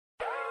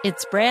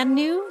It's brand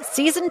new,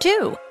 Season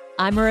 2.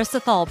 I'm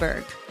Marissa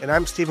Thalberg. And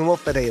I'm Stephen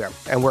Wolf Bedeta,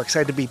 and we're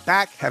excited to be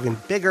back having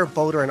bigger,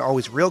 bolder, and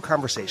always real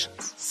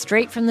conversations.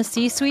 Straight from the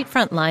C-suite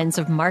front lines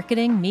of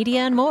marketing, media,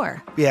 and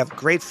more. We have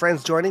great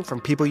friends joining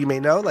from people you may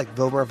know, like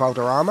Wilmer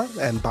Valderrama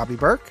and Bobby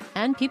Burke.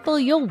 And people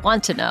you'll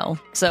want to know.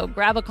 So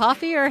grab a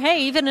coffee or,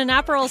 hey, even an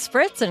Aperol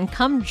Spritz and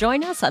come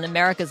join us on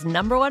America's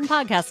 #1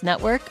 podcast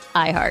network,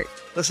 iHeart.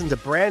 Listen to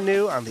Brand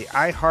New on the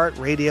iHeart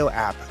Radio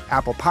app,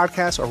 Apple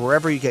Podcasts, or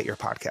wherever you get your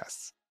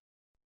podcasts.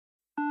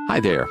 Hi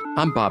there,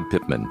 I'm Bob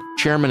Pittman,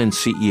 Chairman and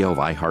CEO of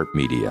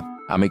iHeartMedia.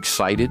 I'm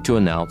excited to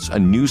announce a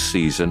new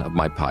season of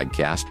my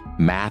podcast,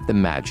 Math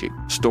and Magic,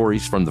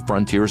 Stories from the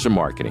Frontiers of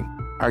Marketing.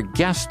 Our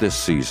guests this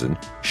season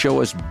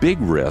show us big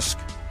risk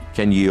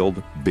can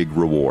yield big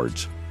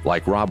rewards,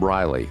 like Rob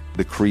Riley,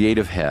 the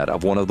creative head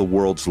of one of the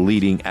world's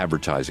leading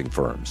advertising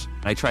firms.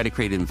 I try to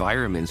create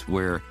environments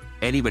where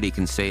anybody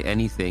can say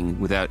anything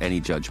without any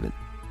judgment.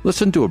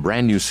 Listen to a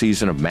brand new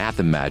season of Math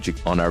and Magic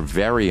on our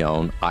very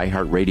own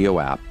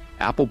iHeartRadio app,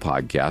 Apple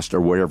Podcast, or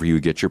wherever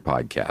you get your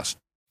podcast.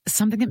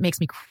 Something that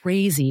makes me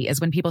crazy is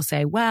when people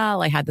say,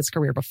 well, I had this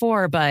career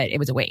before, but it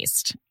was a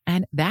waste.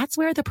 And that's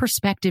where the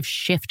perspective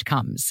shift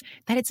comes,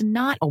 that it's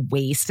not a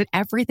waste, that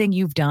everything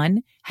you've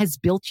done has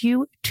built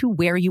you to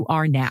where you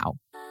are now.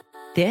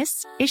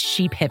 This is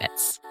She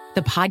Pivots,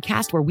 the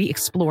podcast where we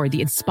explore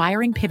the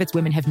inspiring pivots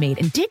women have made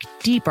and dig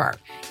deeper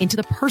into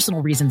the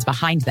personal reasons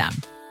behind them.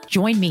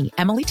 Join me,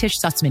 Emily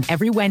Tish Sussman,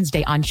 every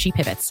Wednesday on She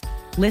Pivots.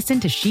 Listen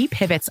to She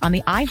Pivots on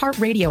the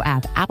iHeartRadio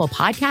app, Apple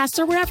Podcasts,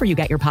 or wherever you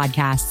get your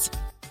podcasts.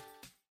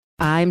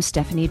 I'm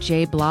Stephanie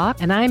J.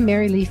 Block. And I'm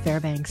Mary Lee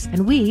Fairbanks.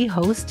 And we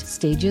host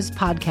Stages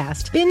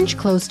Podcast. Binge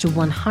close to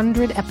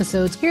 100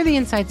 episodes. Hear the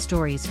inside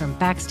stories from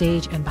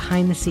backstage and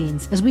behind the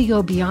scenes as we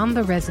go beyond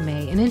the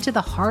resume and into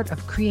the heart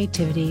of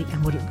creativity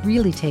and what it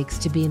really takes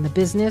to be in the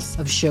business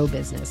of show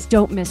business.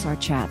 Don't miss our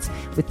chats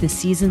with the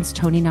season's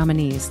Tony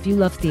nominees. If you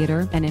love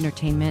theater and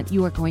entertainment,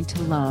 you are going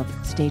to love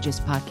Stages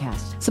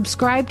Podcast.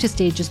 Subscribe to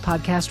Stages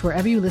Podcast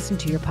wherever you listen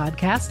to your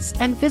podcasts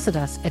and visit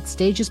us at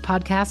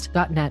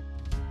stagespodcast.net.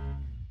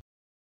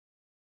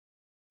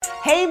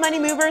 Hey, Money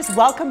Movers,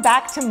 welcome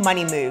back to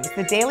Money Moves,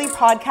 the daily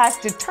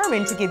podcast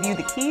determined to give you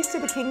the keys to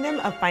the kingdom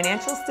of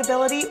financial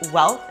stability,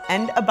 wealth,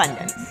 and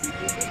abundance.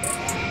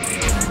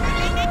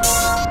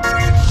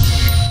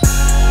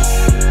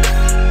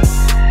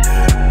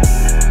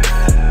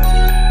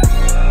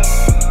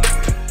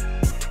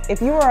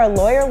 If you are a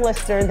loyal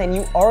listener, then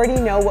you already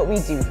know what we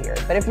do here.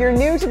 But if you're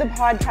new to the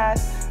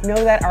podcast,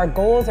 know that our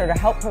goals are to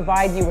help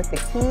provide you with the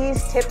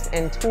keys, tips,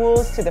 and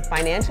tools to the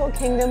financial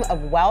kingdom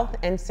of wealth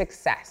and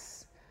success.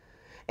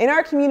 In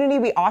our community,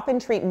 we often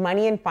treat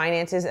money and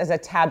finances as a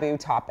taboo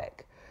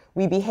topic.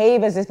 We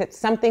behave as if it's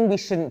something we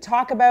shouldn't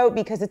talk about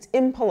because it's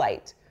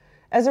impolite.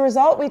 As a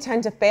result, we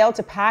tend to fail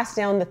to pass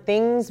down the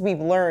things we've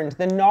learned,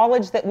 the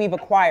knowledge that we've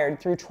acquired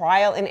through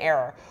trial and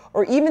error,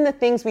 or even the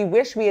things we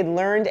wish we had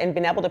learned and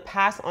been able to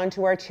pass on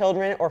to our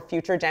children or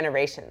future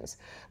generations,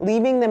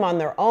 leaving them on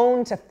their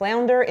own to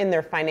flounder in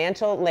their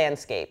financial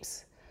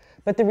landscapes.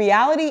 But the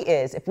reality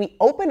is, if we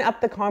open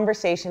up the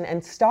conversation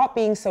and stop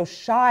being so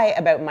shy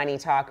about money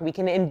talk, we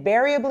can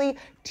invariably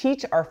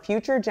teach our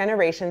future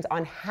generations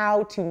on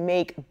how to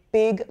make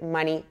big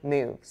money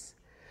moves.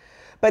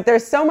 But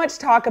there's so much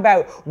talk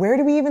about where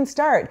do we even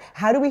start?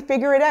 How do we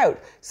figure it out?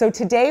 So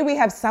today we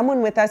have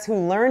someone with us who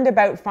learned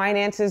about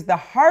finances the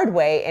hard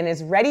way and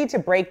is ready to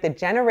break the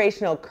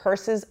generational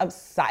curses of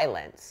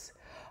silence.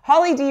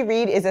 Holly D.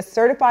 Reed is a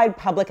certified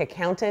public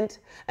accountant,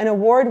 an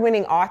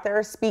award-winning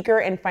author, speaker,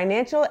 and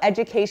financial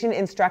education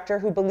instructor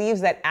who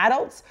believes that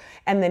adults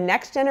and the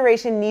next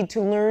generation need to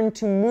learn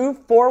to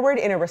move forward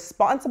in a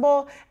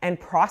responsible and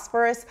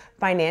prosperous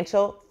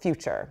financial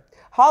future.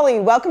 Holly,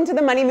 welcome to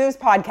the Money Moves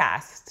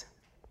podcast.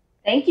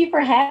 Thank you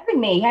for having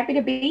me. Happy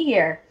to be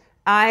here.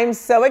 I'm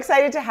so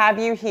excited to have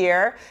you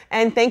here,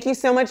 and thank you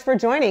so much for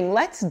joining.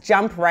 Let's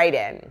jump right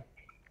in.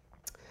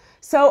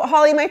 So,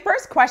 Holly, my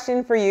first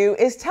question for you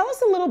is tell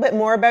us a little bit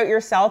more about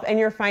yourself and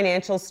your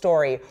financial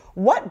story.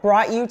 What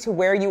brought you to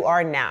where you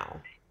are now?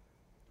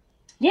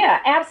 Yeah,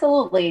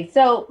 absolutely.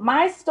 So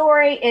my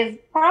story is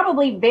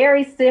probably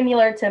very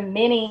similar to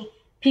many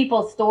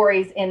people's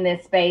stories in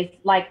this space.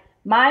 Like,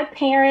 my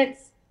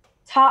parents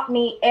taught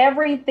me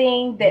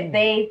everything that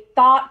they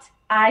thought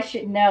I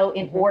should know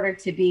in order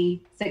to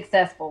be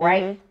successful,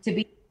 right? To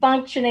be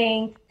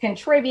functioning,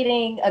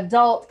 contributing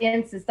adult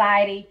in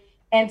society.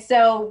 And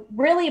so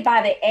really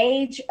by the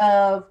age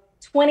of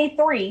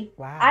 23,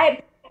 I had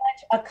pretty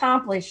much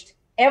accomplished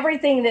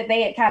everything that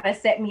they had kind of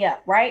set me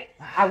up, right?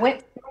 I went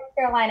to North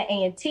Carolina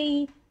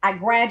A&T, I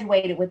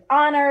graduated with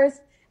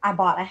honors, I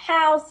bought a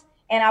house,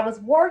 and I was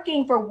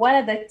working for one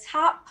of the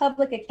top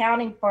public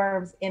accounting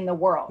firms in the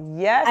world.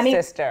 Yes,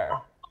 sister.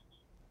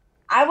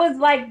 I was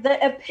like the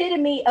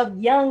epitome of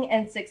young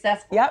and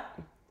successful.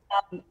 Yep.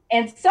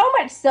 And so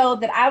much so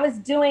that I was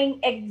doing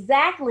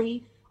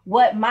exactly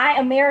what my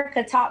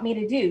America taught me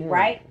to do,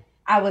 right?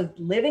 I was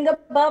living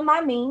above my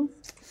means.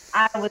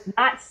 I was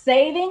not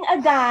saving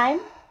a dime,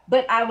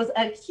 but I was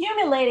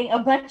accumulating a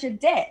bunch of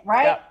debt,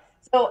 right? Yep.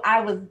 So I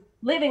was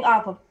living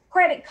off of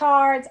credit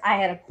cards. I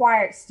had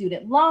acquired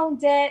student loan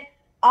debt,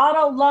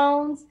 auto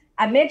loans.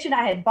 I mentioned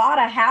I had bought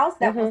a house.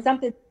 That was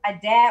something my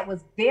dad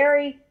was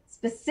very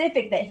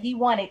specific that he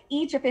wanted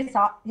each of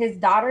his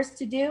daughters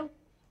to do.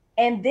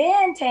 And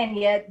then,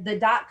 Tanya, the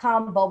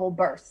dot-com bubble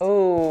burst.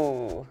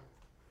 Oh.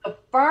 The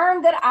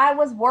firm that I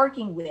was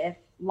working with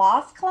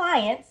lost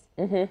clients,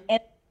 and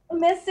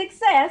missed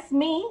success.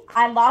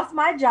 I lost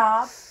my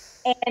job,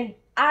 and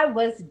I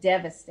was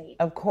devastated.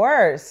 Of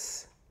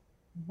course.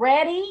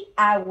 Ready.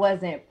 I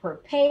wasn't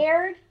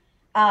prepared.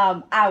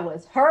 I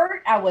was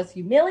hurt. I was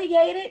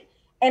humiliated.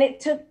 And it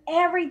took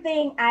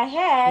everything I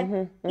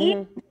had,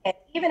 even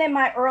in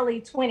my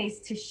early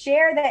 20s, to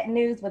share that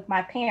news with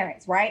my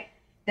parents, right?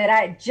 That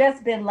I had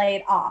just been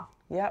laid off.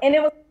 Yep. And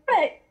it was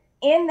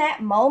in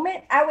that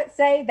moment, I would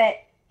say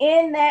that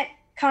in that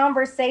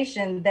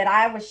conversation that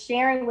I was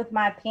sharing with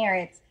my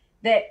parents,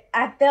 that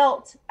I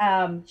felt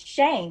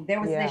shame. There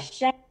was this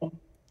shame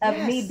of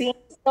me being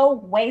so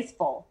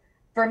wasteful.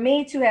 For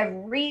me to have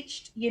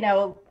reached,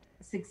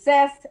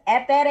 success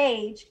at that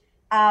age,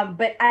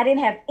 but I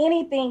didn't have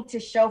anything to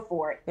show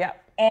for it. Yeah.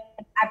 And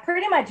I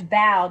pretty much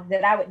vowed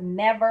that I would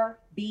never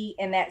be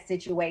in that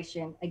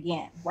situation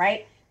again,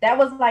 right? That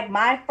was like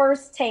my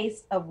first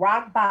taste of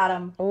rock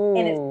bottom. Ooh.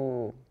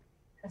 And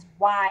it's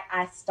why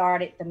I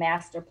started the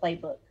Master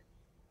Playbook.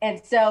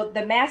 And so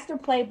the Master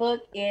Playbook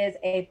is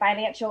a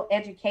financial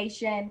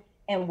education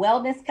and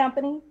wellness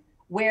company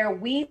where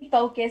we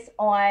focus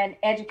on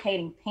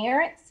educating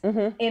parents,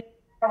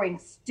 empowering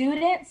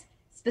students,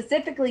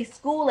 specifically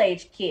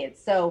school-age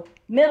kids. So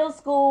middle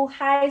school,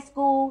 high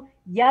school,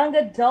 young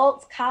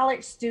adults,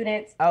 college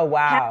students. Oh,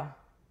 wow.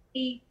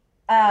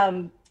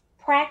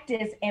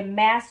 Practice and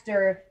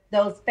master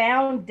those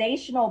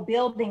foundational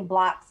building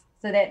blocks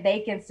so that they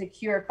can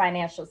secure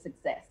financial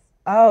success.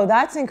 Oh,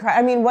 that's incredible.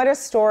 I mean, what a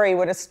story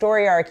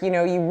arc.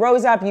 You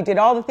rose up, you did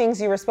all the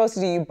things you were supposed to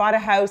do, you bought a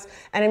house.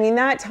 And I mean,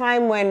 that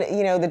time when,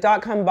 the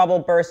dot-com bubble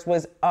burst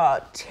was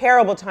a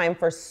terrible time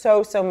for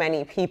so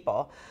many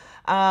people.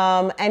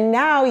 And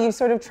now you've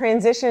sort of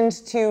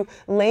transitioned to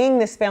laying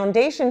this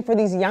foundation for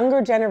these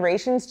younger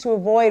generations to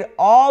avoid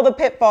all the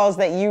pitfalls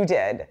that you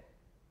did.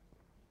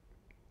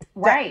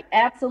 Right,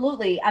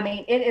 absolutely. I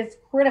mean, it is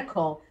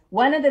critical.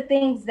 One of the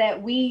things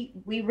that we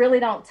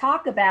really don't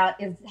talk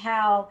about is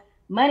how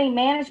money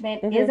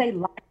management is a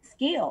life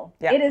skill.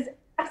 Yep. It is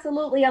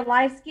absolutely a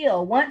life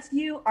skill. Once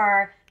you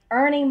are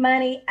earning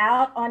money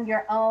out on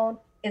your own,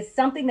 it's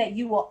something that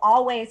you will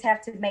always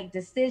have to make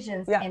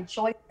decisions and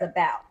choices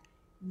about.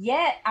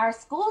 Yet our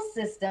school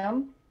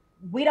system,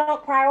 we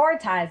don't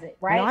prioritize it,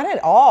 right? Not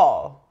at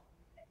all.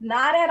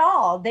 Not at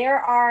all. There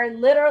are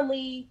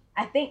literally,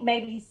 I think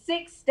maybe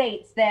 6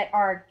 states that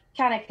are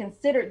kind of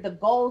considered the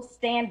gold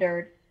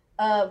standard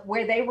of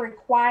where they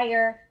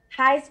require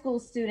high school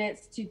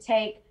students to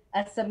take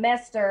a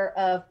semester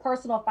of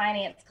personal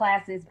finance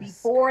classes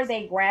before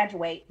they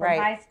graduate from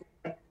high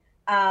school.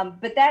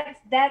 But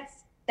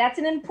that's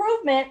an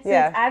improvement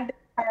since I've been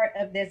part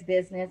of this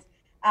business.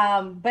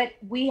 But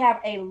we have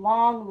a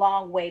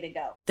long way to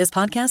go. This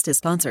podcast is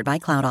sponsored by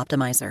Cloud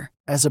Optimizer.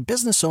 As a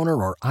business owner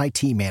or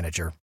IT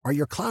manager, are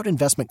your cloud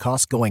investment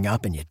costs going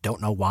up and you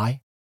don't know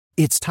why?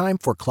 It's time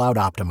for Cloud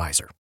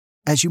Optimizer.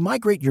 As you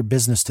migrate your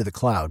business to the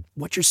cloud,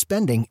 what you're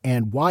spending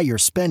and why you're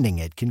spending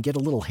it can get a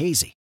little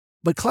hazy.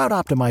 But Cloud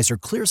Optimizer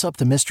clears up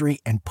the mystery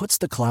and puts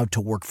the cloud to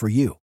work for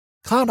you.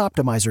 Cloud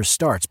Optimizer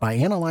starts by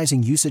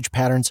analyzing usage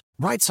patterns,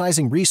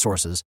 right-sizing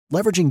resources,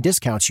 leveraging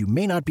discounts you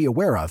may not be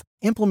aware of,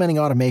 implementing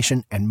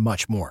automation, and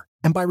much more.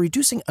 And by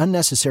reducing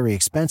unnecessary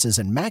expenses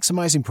and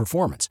maximizing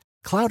performance,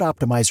 Cloud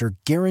Optimizer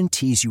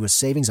guarantees you a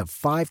savings of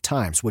 5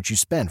 times what you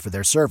spend for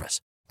their service.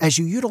 As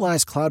you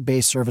utilize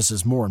cloud-based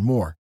services more and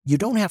more, you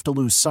don't have to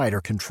lose sight or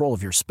control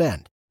of your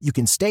spend. You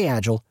can stay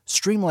agile,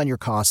 streamline your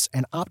costs,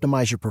 and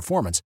optimize your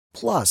performance,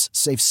 plus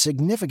save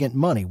significant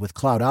money with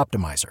Cloud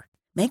Optimizer.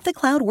 Make the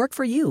cloud work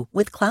for you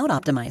with Cloud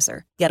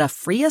Optimizer. Get a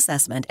free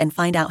assessment and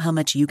find out how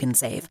much you can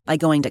save by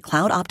going to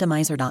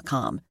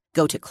cloudoptimizer.com.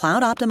 Go to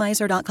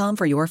cloudoptimizer.com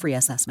for your free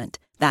assessment.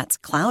 That's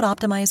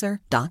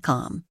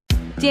cloudoptimizer.com.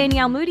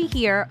 Danielle Moody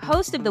here,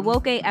 host of the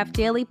Woke AF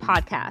Daily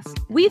podcast.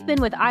 We've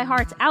been with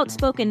iHeart's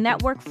Outspoken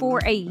Network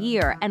for a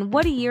year, and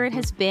what a year it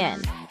has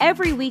been.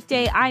 Every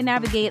weekday, I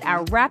navigate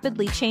our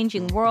rapidly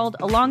changing world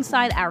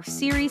alongside our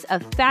series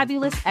of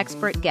fabulous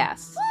expert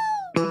guests.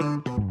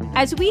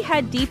 As we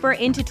head deeper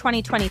into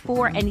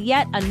 2024 and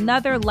yet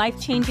another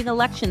life-changing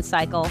election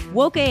cycle,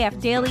 Woke AF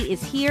Daily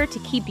is here to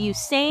keep you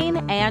sane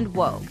and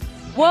woke.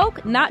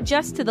 Woke not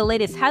just to the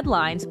latest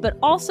headlines, but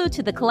also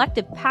to the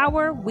collective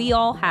power we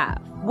all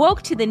have.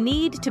 Woke to the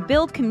need to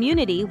build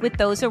community with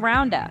those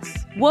around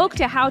us. Woke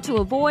to how to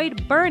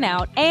avoid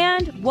burnout,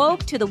 and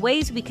woke to the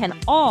ways we can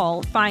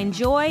all find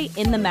joy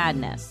in the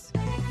madness.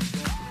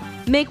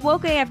 Make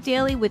Woke AF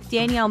Daily with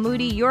Danielle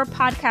Moody your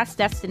podcast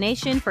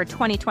destination for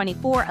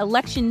 2024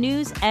 election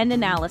news and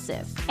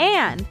analysis.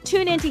 And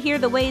tune in to hear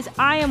the ways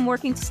I am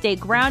working to stay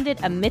grounded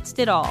amidst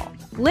it all.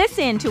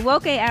 Listen to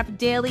Woke AF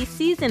Daily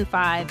Season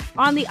 5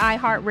 on the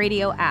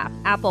iHeartRadio app,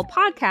 Apple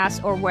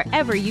Podcasts, or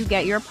wherever you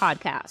get your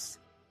podcasts.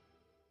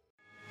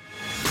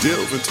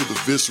 Delve into the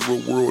visceral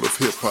world of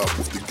hip-hop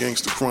with the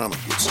Gangsta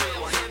Chronicles,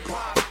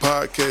 a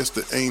podcast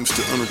that aims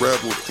to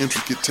unravel the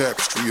intricate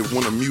tapestry of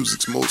one of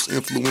music's most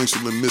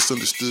influential and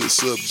misunderstood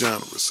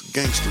subgenres,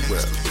 gangsta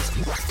rap.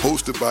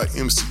 Hosted by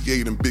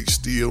MC8 and Big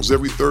Steels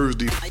every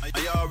Thursday,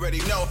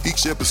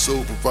 each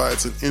episode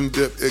provides an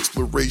in-depth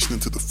exploration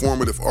into the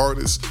formative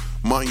artists,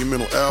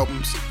 monumental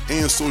albums,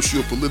 and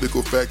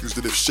socio-political factors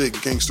that have shaped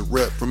gangsta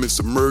rap from its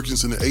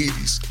emergence in the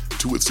 80s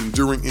to its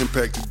enduring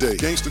impact today.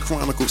 Gangsta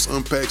Chronicles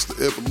unpacks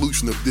the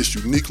evolution of this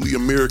uniquely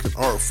American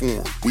art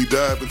form. We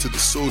dive into the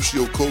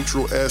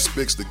socio-cultural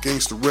aspects that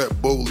gangsta rap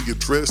boldly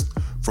addressed,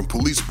 from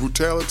police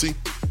brutality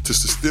to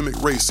systemic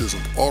racism,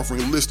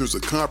 offering listeners a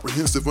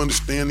comprehensive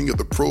understanding of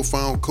the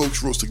profound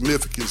cultural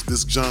significance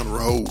this genre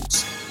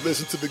holds.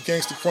 Listen to the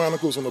Gangsta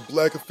Chronicles on the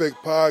Black Effect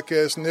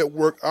Podcast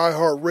Network,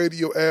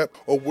 iHeartRadio app,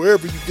 or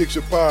wherever you get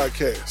your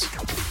podcasts.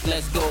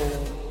 Let's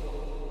go.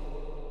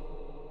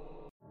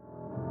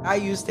 I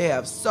used to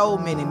have so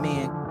many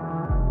men.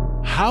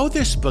 How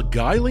this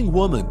beguiling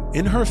woman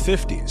in her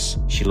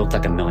 50s, she looked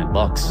like $1 million,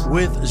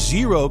 with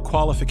zero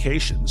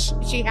qualifications,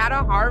 she had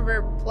a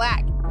Harvard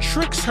plaque,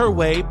 tricks her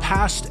way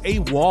past a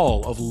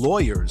wall of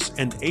lawyers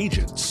and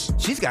agents.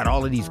 She's got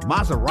all of these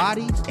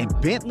Maseratis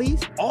and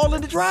Bentleys all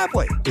in the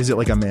driveway. Is it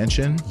like a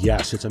mansion?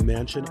 Yes, it's a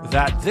mansion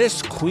that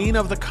this queen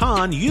of the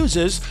con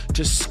uses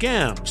to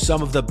scam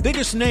some of the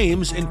biggest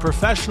names in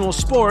professional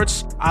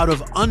sports out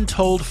of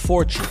untold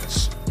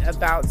fortunes.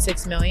 About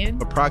 $6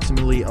 million.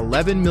 Approximately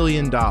 $11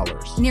 million.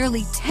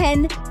 Nearly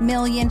 $10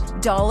 million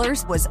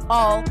was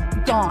all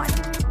gone.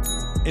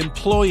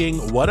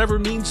 Employing whatever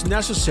means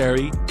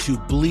necessary to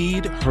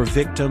bleed her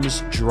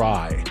victims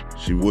dry.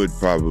 She would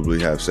probably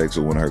have sex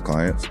with one of her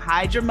clients.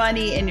 Hide your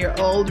money in your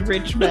old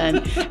rich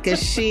man,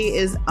 because she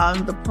is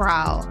on the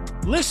prowl.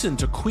 Listen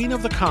to Queen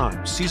of the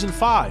Con, Season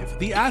 5,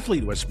 The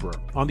Athlete Whisperer,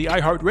 on the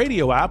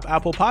iHeartRadio app,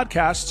 Apple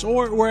Podcasts,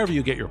 or wherever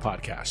you get your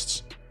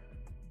podcasts.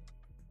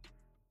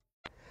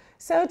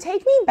 So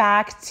take me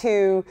back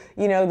to,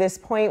 this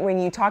point when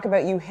you talk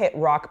about you hit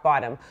rock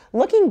bottom.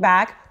 Looking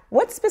back,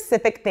 what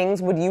specific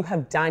things would you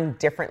have done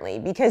differently?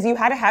 Because you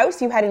had a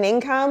house, you had an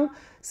income.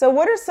 So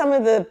what are some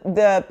of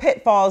the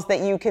pitfalls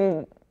that you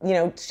can,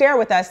 share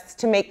with us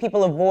to make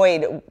people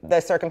avoid the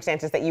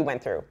circumstances that you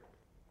went through?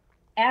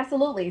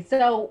 Absolutely.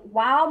 So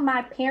while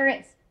my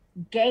parents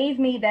gave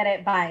me that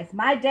advice,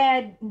 my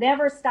dad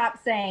never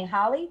stopped saying,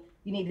 Holly,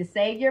 you need to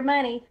save your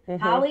money.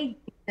 Mm-hmm. Holly,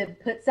 to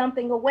put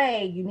something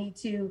away. You need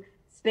to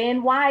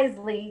spend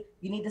wisely.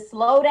 You need to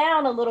slow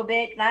down a little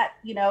bit, not,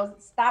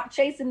 stop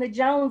chasing the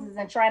Joneses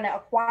and trying to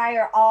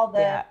acquire all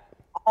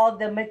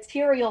the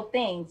material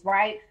things,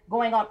 right?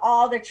 Going on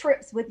all the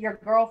trips with your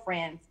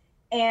girlfriends.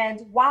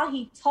 And while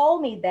he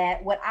told me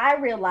that, what I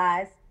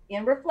realized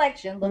in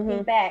reflection,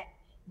 looking back,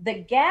 the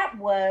gap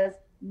was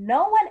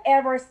no one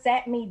ever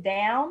sat me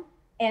down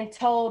and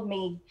told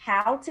me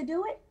how to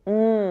do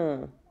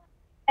it.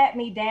 Sat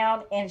me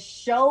down and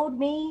showed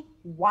me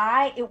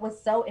why it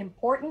was so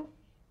important.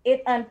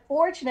 It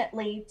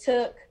unfortunately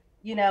took,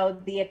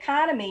 the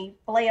economy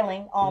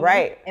flailing on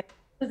me and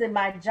losing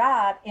my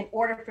job in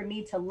order for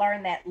me to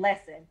learn that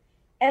lesson.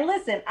 And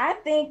listen, I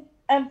think,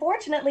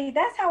 unfortunately,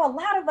 that's how a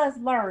lot of us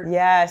learn.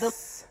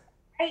 Yes.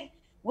 Right?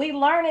 We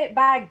learn it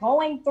by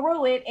going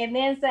through it and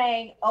then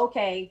saying,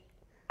 okay,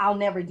 I'll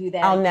never do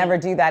that. I'll never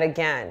do that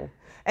again.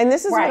 And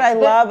this is what I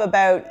love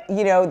about,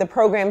 the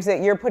programs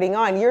that you're putting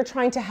on. You're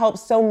trying to help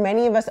so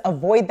many of us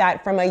avoid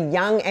that from a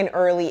young and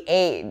early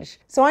age.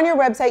 So on your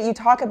website, you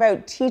talk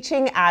about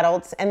teaching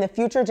adults and the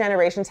future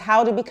generations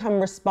how to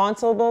become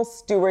responsible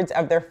stewards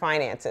of their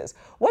finances.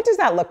 What does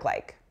that look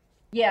like?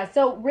 Yeah,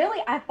 so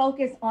really I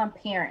focus on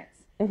parents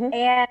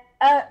and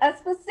a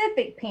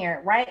specific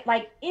parent, right?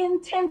 Like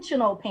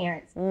intentional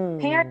parents.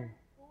 Parents,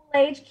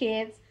 school-age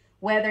kids,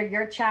 whether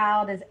your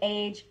child is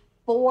age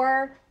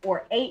 4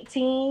 or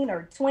 18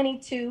 or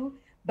 22,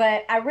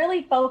 but I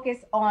really focus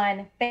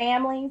on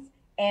families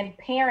and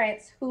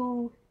parents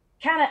who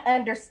kind of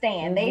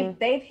understand.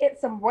 They've hit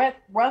some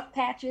rough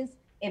patches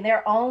in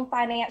their own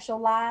financial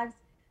lives,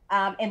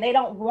 and they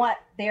don't want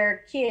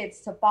their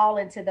kids to fall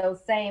into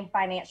those same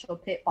financial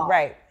pitfalls.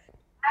 Right.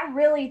 I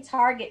really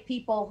target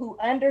people who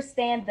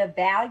understand the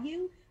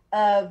value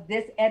of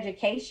this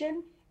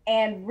education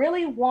and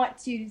really want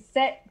to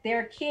set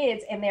their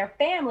kids and their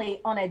family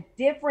on a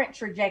different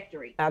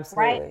trajectory.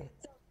 Absolutely. Right?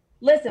 So,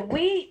 listen,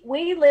 we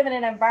live in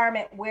an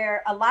environment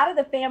where a lot of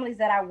the families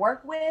that I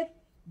work with,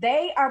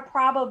 they are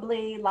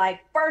probably like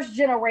first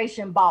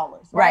generation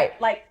ballers,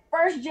 right? Like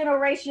first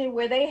generation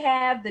where they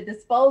have the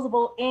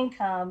disposable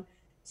income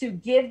to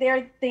give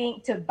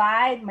to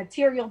buy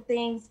material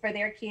things for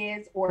their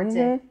kids or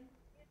to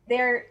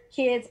their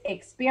kids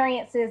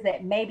experiences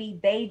that maybe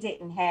they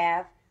didn't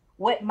have.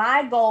 What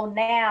my goal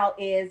now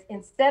is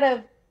instead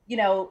of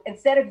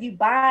you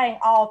buying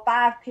all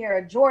 5 pair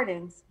of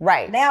Jordans,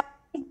 now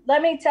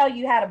let me tell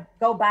you how to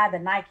go buy the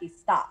Nike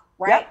stock,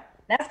 right?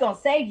 That's going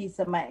to save you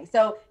some money.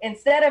 So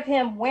instead of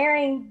him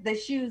wearing the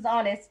shoes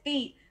on his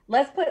feet,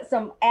 let's put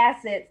some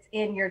assets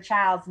in your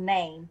child's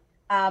name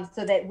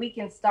so that we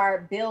can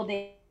start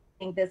building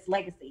this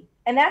legacy.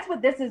 And that's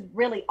what this is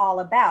really all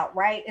about,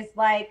 right? It's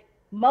like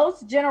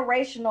most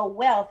generational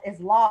wealth is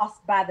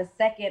lost by the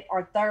second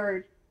or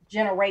third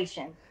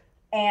generation.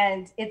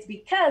 And it's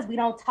because we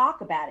don't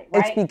talk about it,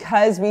 right? It's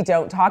because we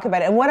don't talk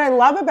about it. And what I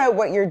love about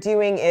what you're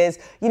doing is,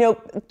 you know,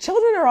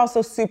 children are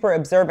also super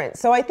observant.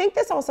 So I think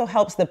this also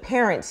helps the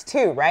parents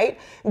too, right?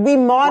 We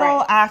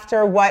model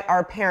after what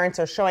our parents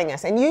are showing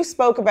us. And you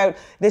spoke about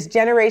this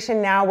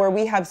generation now where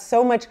we have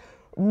so much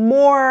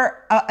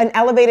more an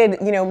elevated,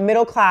 you know,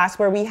 middle class,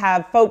 where we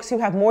have folks who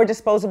have more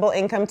disposable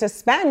income to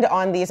spend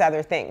on these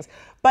other things.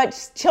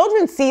 But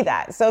children see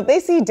that. So if they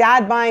see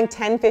dad buying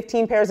 10,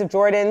 15 pairs of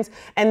Jordans,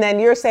 and then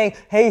you're saying,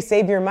 hey,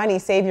 save your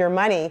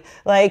money,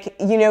 like,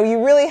 you know,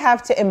 you really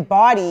have to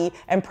embody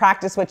and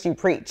practice what you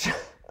preach.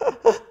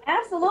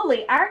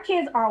 Absolutely. Our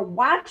kids are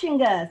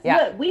watching us. Yeah.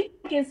 Look, we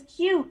think it's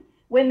cute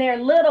when they're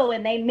little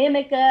and they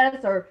mimic us,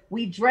 or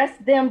we dress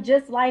them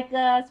just like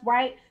us,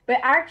 right? But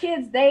our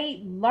kids,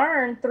 they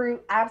learn through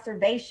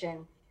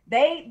observation.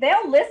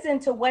 They'll listen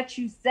to what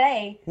you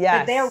say,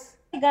 but they're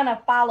really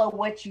gonna follow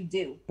what you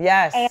do.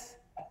 Yes. And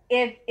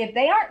if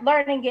they aren't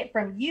learning it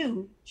from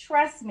you,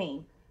 trust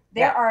me,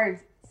 there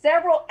are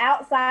several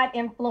outside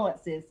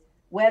influences,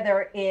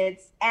 whether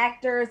it's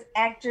actors,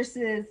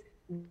 actresses,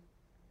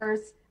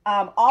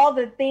 all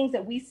the things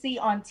that we see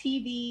on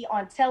TV,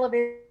 on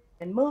television,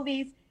 and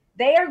movies.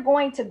 They are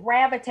going to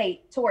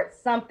gravitate towards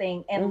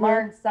something and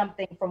learn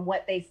something from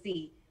what they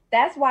see.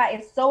 That's why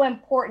it's so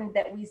important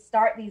that we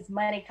start these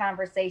money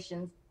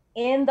conversations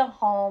in the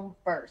home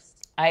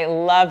first. I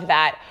love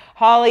that.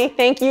 Holly,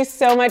 thank you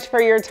so much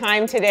for your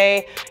time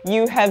today.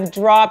 You have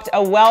dropped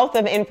a wealth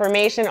of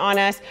information on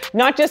us,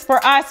 not just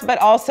for us, but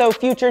also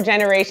future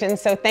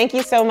generations. So thank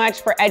you so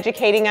much for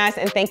educating us,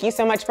 and thank you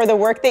so much for the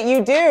work that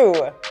you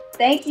do.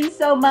 Thank you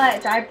so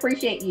much. I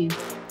appreciate you.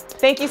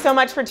 Thank you so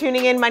much for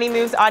tuning in, Money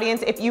Moves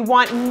audience. If you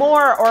want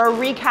more or a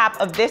recap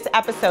of this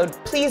episode,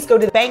 please go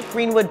to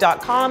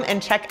bankgreenwood.com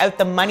and check out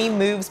the Money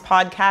Moves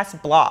podcast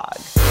blog.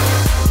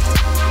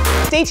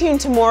 Stay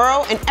tuned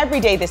tomorrow and every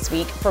day this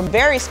week for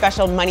very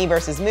special Money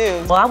versus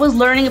Moves. Well, I was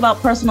learning about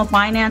personal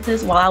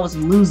finances while I was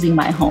losing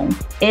my home.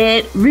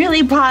 It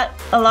really brought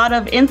a lot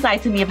of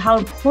insight to me of how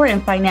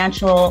important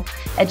financial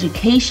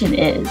education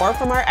is. More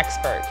from our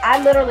expert.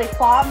 I literally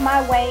clawed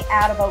my way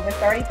out of over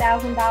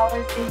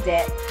 $30,000 in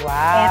debt.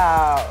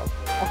 Wow.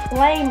 And a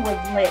flame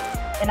was lit,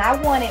 and I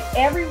wanted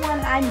everyone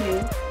I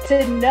knew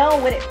to know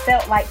what it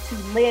felt like to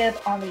live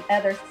on the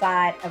other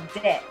side of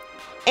debt.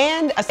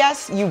 And a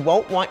guest you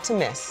won't want to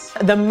miss.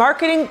 The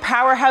marketing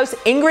powerhouse,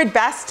 Ingrid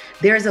Best.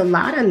 There's a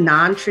lot of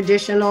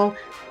non-traditional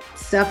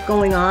stuff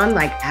going on,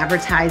 like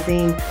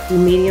advertising through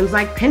mediums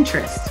like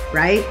Pinterest,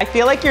 right? I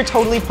feel like you're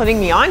totally putting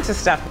me on to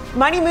stuff.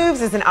 Money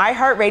Moves is an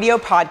iHeartRadio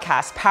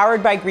podcast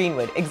powered by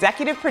Greenwood,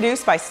 executive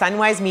produced by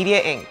Sunwise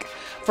Media, Inc.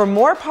 For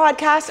more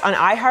podcasts on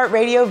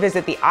iHeartRadio,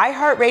 visit the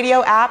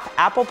iHeartRadio app,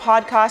 Apple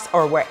Podcasts,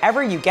 or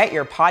wherever you get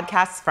your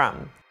podcasts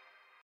from.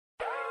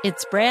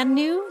 It's brand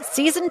new,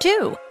 season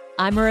 2.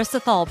 I'm Marissa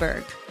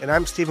Thalberg. And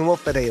I'm Stephen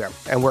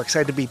Wolf-Bedeta, and we're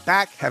excited to be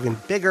back having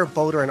bigger,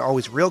 bolder, and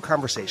always real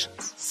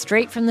conversations.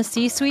 Straight from the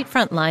C-suite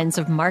front lines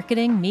of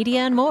marketing,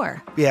 media, and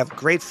more. We have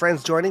great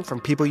friends joining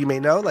from people you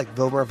may know, like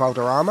Wilmer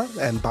Valderrama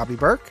and Bobby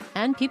Burke.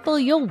 And people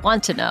you'll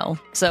want to know.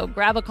 So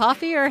grab a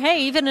coffee or,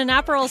 hey, even an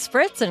Aperol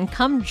Spritz and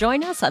come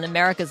join us on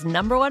America's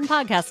 #1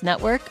 podcast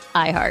network,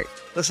 iHeart.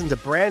 Listen to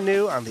brand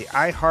new on the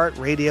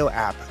iHeartRadio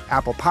app,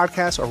 Apple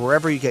Podcasts, or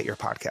wherever you get your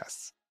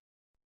podcasts.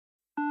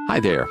 Hi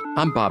there,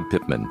 I'm Bob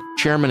Pittman,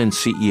 Chairman and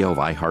CEO of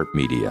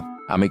iHeartMedia.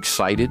 I'm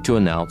excited to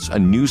announce a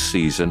new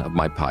season of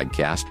my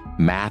podcast,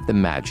 Math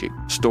and Magic,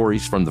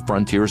 Stories from the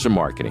Frontiers of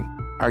Marketing.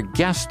 Our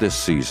guests this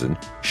season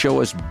show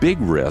us big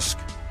risk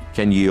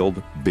can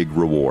yield big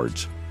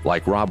rewards,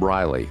 like Rob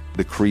Riley,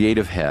 the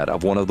creative head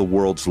of one of the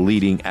world's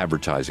leading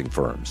advertising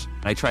firms.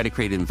 I try to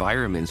create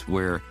environments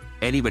where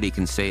anybody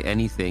can say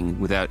anything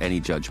without any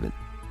judgment.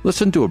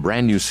 Listen to a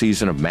brand new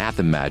season of Math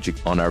and Magic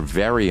on our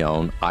very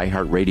own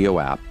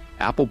iHeartRadio app,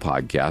 Apple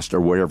Podcast, or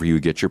wherever you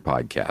get your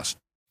podcast.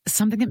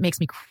 Something that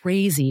makes me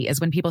crazy is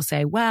when people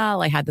say,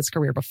 well, I had this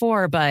career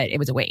before, but it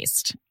was a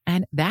waste.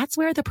 And that's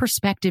where the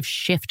perspective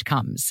shift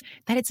comes,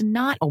 that it's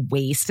not a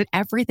waste, that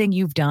everything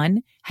you've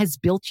done has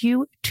built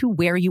you to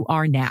where you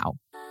are now.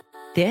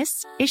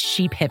 This is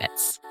She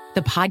Pivots,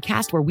 the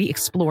podcast where we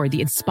explore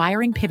the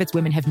inspiring pivots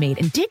women have made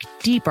and dig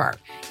deeper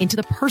into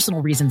the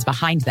personal reasons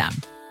behind them.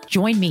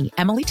 Join me,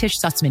 Emily Tish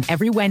Sussman,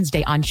 every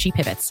Wednesday on She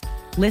Pivots.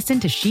 Listen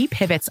to She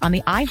Pivots on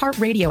the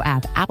iHeartRadio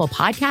app, Apple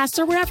Podcasts,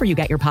 or wherever you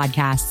get your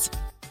podcasts.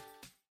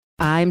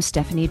 I'm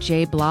Stephanie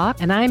J.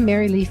 Block. And I'm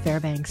Mary Lee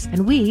Fairbanks,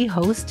 and we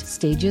host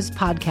Stages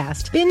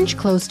Podcast. Binge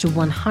close to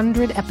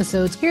 100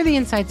 episodes. Hear the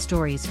inside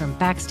stories from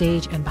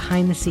backstage and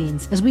behind the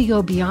scenes as we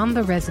go beyond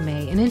the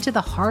resume and into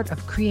the heart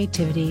of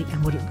creativity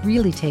and what it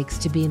really takes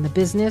to be in the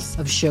business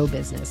of show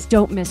business.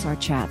 Don't miss our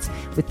chats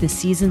with the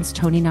season's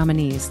Tony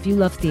nominees. If you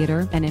love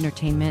theater and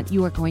entertainment,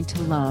 you are going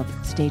to love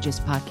Stages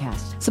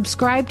Podcast.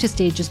 Subscribe to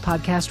Stages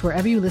Podcast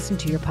wherever you listen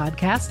to your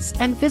podcasts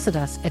and visit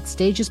us at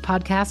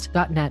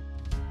stagespodcast.net.